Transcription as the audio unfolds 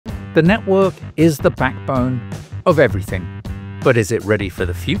The network is the backbone of everything. But is it ready for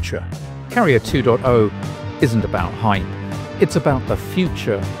the future? Carrier 2.0 isn't about hype. It's about the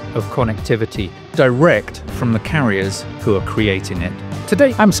future of connectivity, direct from the carriers who are creating it.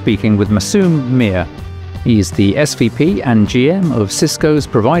 Today, I'm speaking with Masum Mir. He's the SVP and GM of Cisco's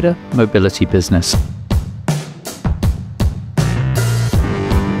provider mobility business.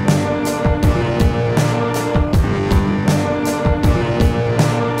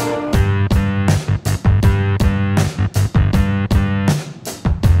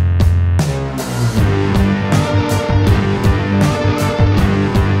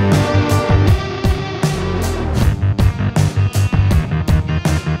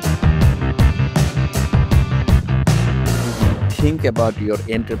 Think about your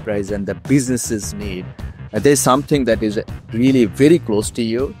enterprise and the business's need. There's something that is really very close to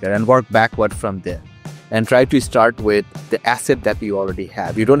you and work backward from there. And try to start with the asset that you already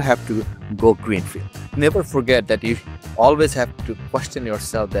have. You don't have to go greenfield. Never forget that you always have to question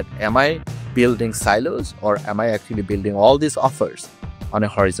yourself that am I building silos or am I actually building all these offers on a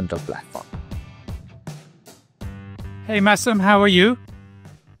horizontal platform? Hey Masum, how are you?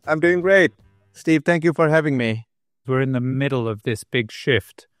 I'm doing great. Steve, thank you for having me. We're in the middle of this big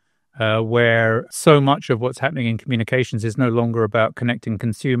shift where so much of what's happening in communications is no longer about connecting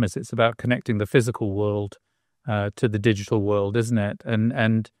consumers. It's about connecting the physical world to the digital world, isn't it?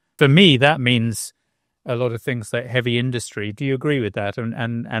 And for me, that means a lot of things like heavy industry. Do you agree with that?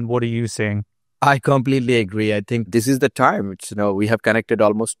 And what are you seeing? I completely agree. I think this is the time which, we have connected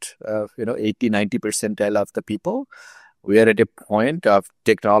almost, 80-90% of the people. We are at a point of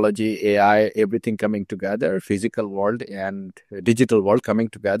technology, AI, everything coming together, physical world and digital world coming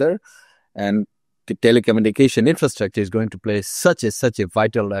together. And the telecommunication infrastructure is going to play such a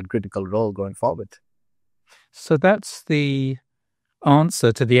vital and critical role going forward. So that's the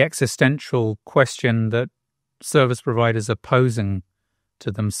answer to the existential question that service providers are posing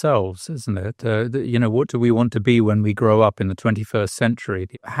to themselves, isn't it? What do we want to be when we grow up in the 21st century?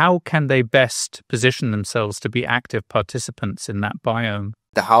 How can they best position themselves to be active participants in that biome?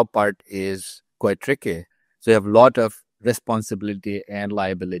 The how part is quite tricky. So you have a lot of responsibility and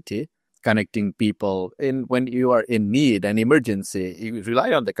liability connecting people. When you are in need and emergency, you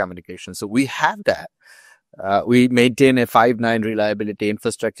rely on the communication. So we have that. We maintain a 5-9 reliability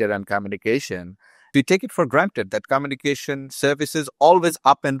infrastructure and communication. We take it for granted that communication service is always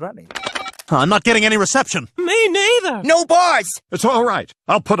up and running. I'm not getting any reception. Me neither. No bars. It's all right.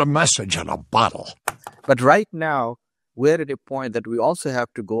 I'll put a message in a bottle. But right now, we're at a point that we also have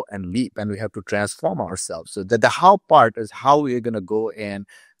to go and leap and we have to transform ourselves. So that the how part is how we're going to go and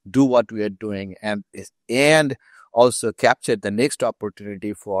do what we are doing and also capture the next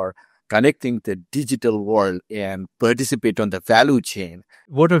opportunity for connecting the digital world and participate on the value chain.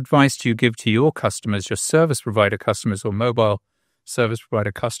 What advice do you give to your customers, your service provider customers or mobile service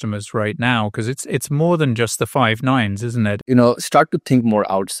provider customers right now? Because it's more than just the 5 nines, isn't it? Start to think more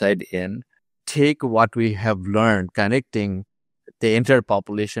outside in. Take what we have learned, connecting the entire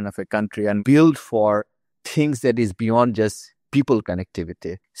population of a country and build for things that is beyond just people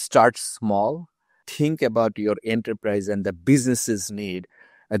connectivity. Start small. Think about your enterprise and the business's need.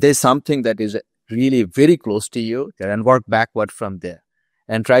 There's something that is really very close to you and work backward from there.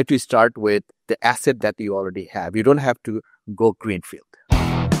 And try to start with the asset that you already have. You don't have to go greenfield.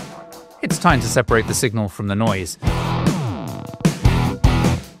 It's time to separate the signal from the noise.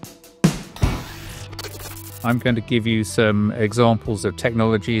 I'm going to give you some examples of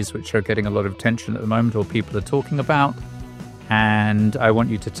technologies which are getting a lot of attention at the moment or people are talking about. And I want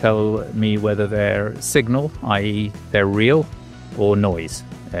you to tell me whether they're signal, i.e. they're real, or noise,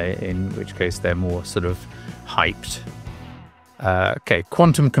 in which case they're more sort of hyped. Okay,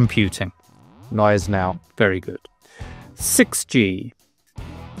 quantum computing. Noise now. Very good. 6G.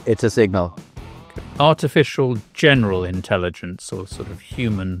 It's a signal. Artificial general intelligence or sort of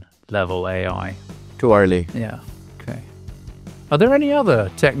human level AI. Too early. Yeah, okay. Are there any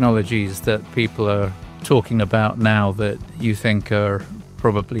other technologies that people are talking about now that you think are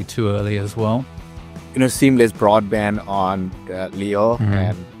probably too early as well? Seamless broadband on LEO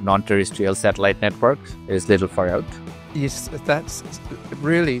and non-terrestrial satellite networks is little far out. Yes,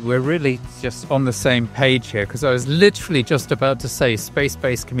 we're really just on the same page here, because I was literally just about to say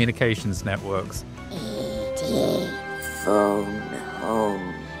space-based communications networks. E.T. phone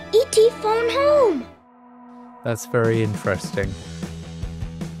home. E.T. phone home. That's very interesting.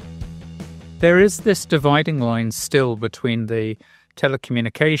 There is this dividing line still between the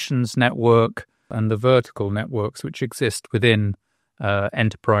telecommunications network and the vertical networks which exist within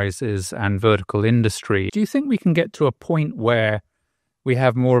enterprises and vertical industry. Do you think we can get to a point where We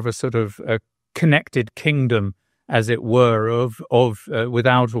have more of a sort of a connected kingdom, as it were, of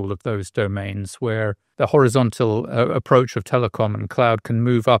without all of those domains, where the horizontal approach of telecom and cloud can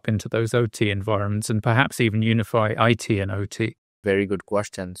move up into those OT environments and perhaps even unify IT and OT. Very good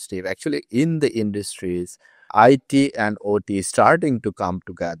question, Steve. Actually, in the industries, IT and OT is starting to come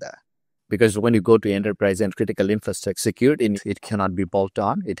together. Because when you go to enterprise and critical infrastructure security, it cannot be bolt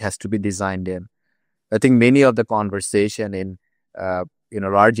on. It has to be designed in. I think many of the conversation in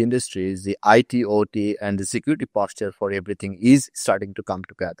large industries, the IT, OT, and the security posture for everything is starting to come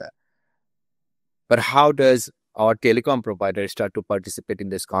together. But how does our telecom provider start to participate in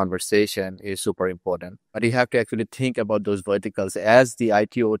this conversation is super important. But you have to actually think about those verticals as the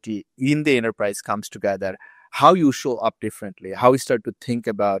IT, OT in the enterprise comes together, how you show up differently, how you start to think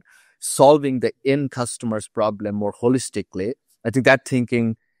about solving the end customer's problem more holistically. I think that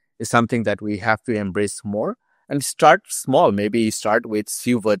thinking is something that we have to embrace more and start small. Maybe you start with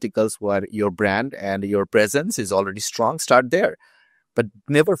few verticals where your brand and your presence is already strong. Start there. But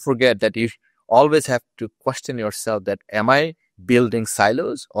never forget that you always have to question yourself that am I building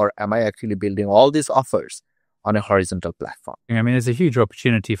silos or am I actually building all these offers on a horizontal platform? I mean, there's a huge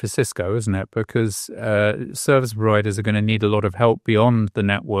opportunity for Cisco, isn't it? Because service providers are going to need a lot of help beyond the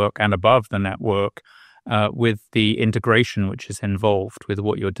network and above the network with the integration which is involved with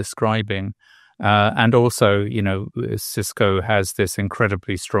what you're describing. And also, Cisco has this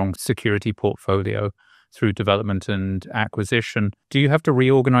incredibly strong security portfolio through development and acquisition. Do you have to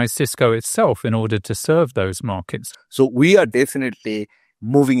reorganize Cisco itself in order to serve those markets? So we are definitely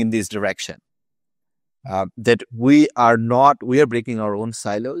moving in this direction. That we are breaking our own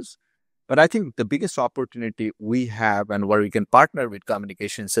silos. But I think the biggest opportunity we have and where we can partner with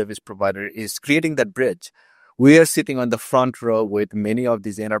communication service provider is creating that bridge. We are sitting on the front row with many of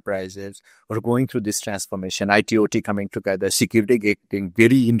these enterprises who are going through this transformation, IT, OT coming together, security getting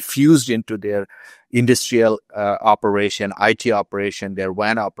very infused into their industrial operation, IT operation, their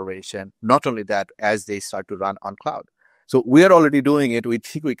WAN operation. Not only that, as they start to run on cloud. So we are already doing it. We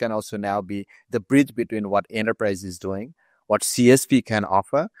think we can also now be the bridge between what enterprise is doing, what CSP can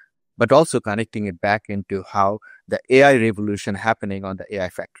offer, but also connecting it back into how the AI revolution happening on the AI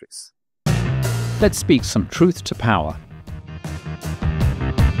factories. Let's speak some truth to power.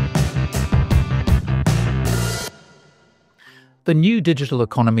 The new digital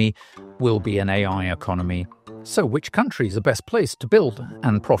economy will be an AI economy. So which country is the best place to build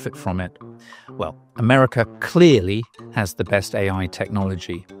and profit from it? Well, America clearly has the best AI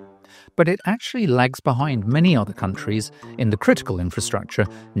technology. But it actually lags behind many other countries in the critical infrastructure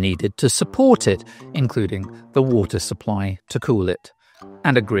needed to support it, including the water supply to cool it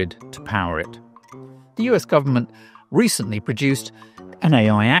and a grid to power it. The US government recently produced an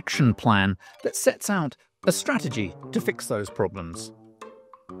AI action plan that sets out a strategy to fix those problems.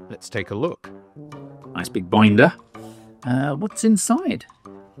 Let's take a look. Nice big binder. What's inside?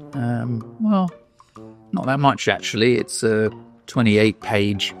 Well, not that much actually. It's a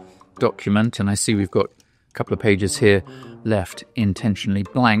 28-page document, and I see we've got a couple of pages here left intentionally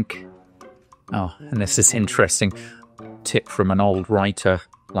blank. Oh, and this is interesting. Tip from an old writer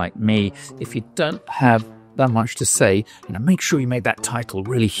like me: if you don't have that much to say, make sure you make that title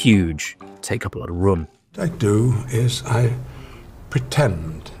really huge. Take up a lot of room. What I do is I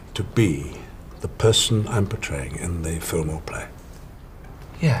pretend to be the person I'm portraying in the film or play.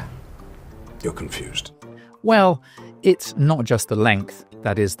 Yeah. You're confused. Well, it's not just the length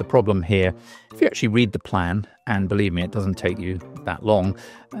that is the problem here. If you actually read the plan, and believe me, it doesn't take you that long,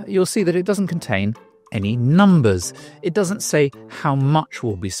 you'll see that it doesn't contain any numbers. It doesn't say how much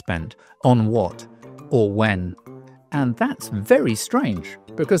will be spent on what or when. And that's very strange,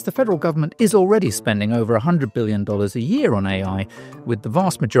 because the federal government is already spending over $100 billion a year on AI, with the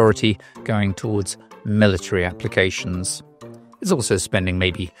vast majority going towards military applications. It's also spending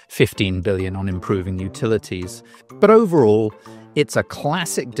maybe $15 billion on improving utilities. But overall, it's a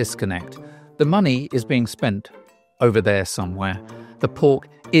classic disconnect. The money is being spent over there somewhere. The pork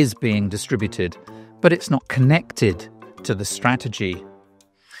is being distributed, but it's not connected to the strategy.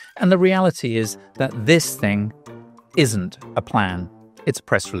 And the reality is that this thing isn't a plan. It's a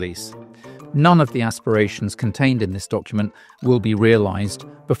press release. None of the aspirations contained in this document will be realized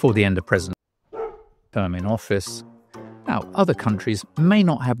before the end of President's term in office. Now, other countries may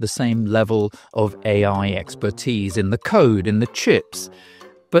not have the same level of AI expertise in the code, in the chips,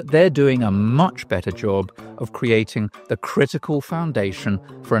 but they're doing a much better job of creating the critical foundation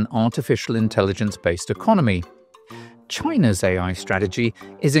for an artificial intelligence-based economy. China's AI strategy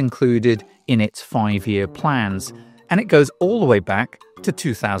is included in its 5-year plans, and it goes all the way back to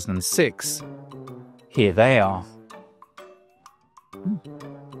 2006. Here they are.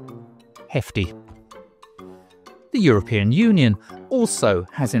 Hefty. The European Union also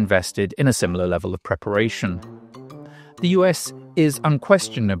has invested in a similar level of preparation. The US is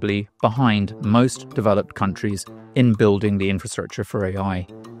unquestionably behind most developed countries in building the infrastructure for AI.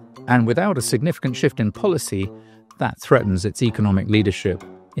 And without a significant shift in policy, that threatens its economic leadership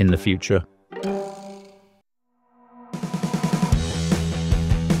in the future.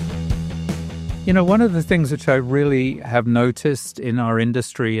 You know, one of the things which I really have noticed in our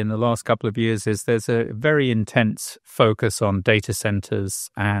industry in the last couple of years is there's a very intense focus on data centers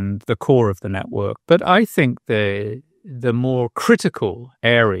and the core of the network. But I think the more critical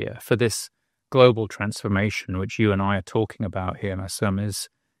area for this global transformation, which you and I are talking about here, Masum,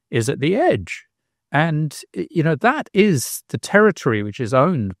 is at the edge. And, you know, that is the territory which is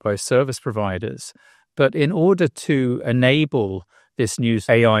owned by service providers. But in order to enable this new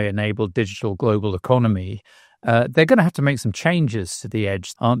AI-enabled digital global economy, they're going to have to make some changes to the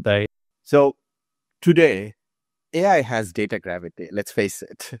edge, aren't they? So today, AI has data gravity, let's face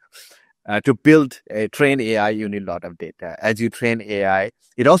it. To train AI, you need a lot of data. As you train AI,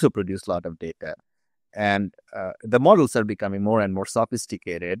 it also produces a lot of data. And the models are becoming more and more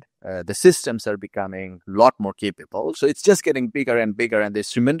sophisticated. The systems are becoming a lot more capable. So it's just getting bigger and bigger. And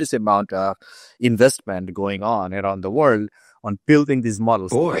there's tremendous amount of investment going on around the world on building these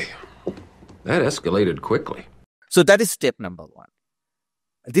models. Boy, that escalated quickly. So that is step number one.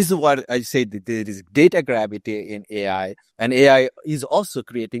 This is what I say, that there is data gravity in AI, and AI is also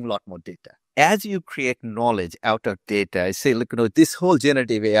creating a lot more data. As you create knowledge out of data, I say, look, you know, this whole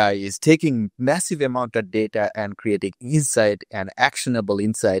generative AI is taking massive amount of data and creating insight and actionable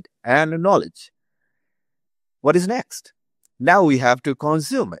insight and knowledge. What is next? Now we have to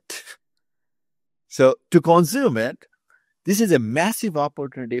consume it. So to consume it, this is a massive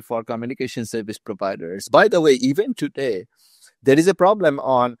opportunity for communication service providers. By the way, even today, there is a problem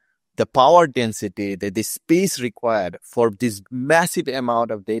on the power density, the space required for this massive amount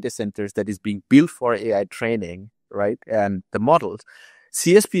of data centers that is being built for AI training, right? And the models.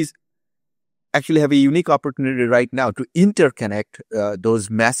 CSPs actually have a unique opportunity right now to interconnect those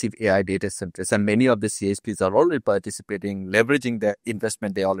massive AI data centers. And many of the CSPs are already participating, leveraging the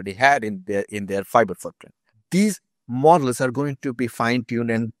investment they already had in their fiber footprint. These models are going to be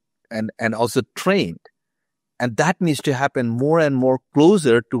fine-tuned and also trained. And that needs to happen more and more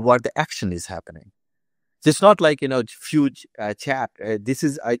closer to what the action is happening. So it's not like, you know, huge chat.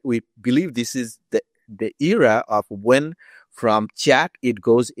 We believe this is the era of when from chat it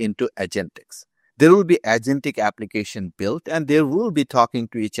goes into agentics. There will be agentic application built and they will be talking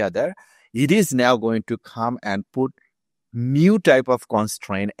to each other. It is now going to come and put new type of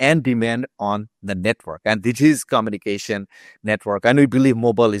constraint and demand on the network. And this is communication network. And we believe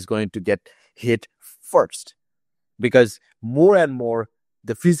mobile is going to get hit first, because more and more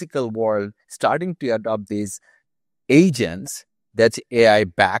the physical world starting to adopt these agents that's AI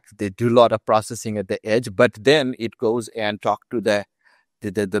backed. They do a lot of processing at the edge, but then it goes and talk to the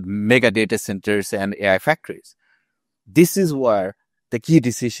mega data centers and AI factories. This is where the key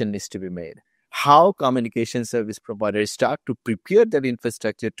decision needs to be made. How communication service providers start to prepare their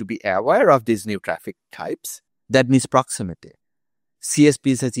infrastructure to be aware of these new traffic types that needs proximity.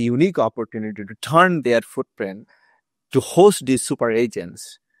 CSPs has a unique opportunity to turn their footprint to host these super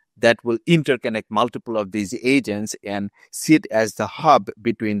agents that will interconnect multiple of these agents and sit as the hub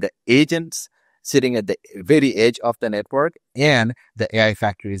between the agents sitting at the very edge of the network and the AI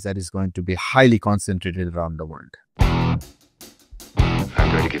factories that is going to be highly concentrated around the world.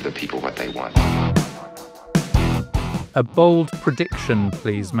 I'm going to give the people what they want. A bold prediction,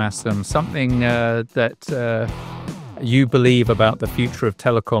 please, Masum. Something that you believe about the future of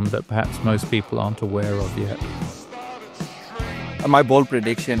telecom that perhaps most people aren't aware of yet. My bold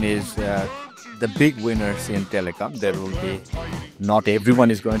prediction is the big winners in telecom. There will be, not everyone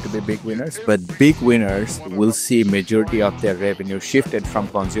is going to be big winners, but big winners will see majority of their revenue shifted from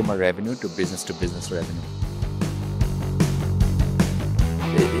consumer revenue to business revenue.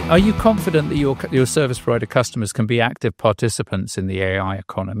 Are you confident that your service provider customers can be active participants in the AI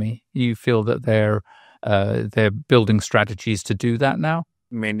economy? You feel that they're building strategies to do that now?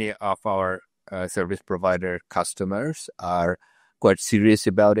 Many of our service provider customers are quite serious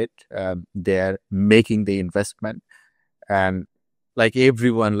about it. They're making the investment. And like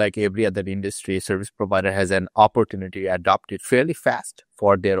everyone, like every other industry, service provider has an opportunity to adopt it fairly fast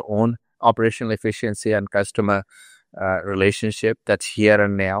for their own operational efficiency and customer relationship that's here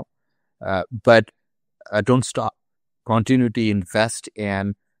and now. But don't stop. Continue to invest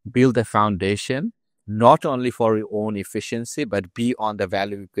and build a foundation, not only for your own efficiency, but be on the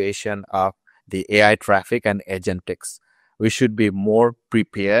value equation of the AI traffic and agentics. we should be more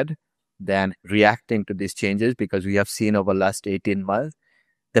prepared than reacting to these changes, because we have seen over the last 18 months,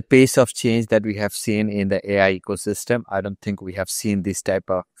 the pace of change that we have seen in the AI ecosystem. I don't think we have seen this type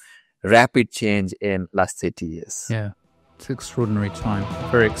of rapid change in last 30 years. Yeah, it's extraordinary time.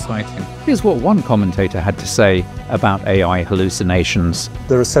 Very exciting. Here's what one commentator had to say about AI hallucinations.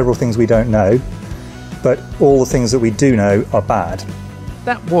 There are several things we don't know, but all the things that we do know are bad.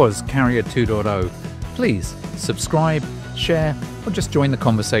 That was Carrier 2.0. Please subscribe, share, or just join the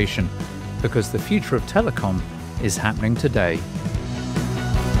conversation, because the future of telecom is happening today.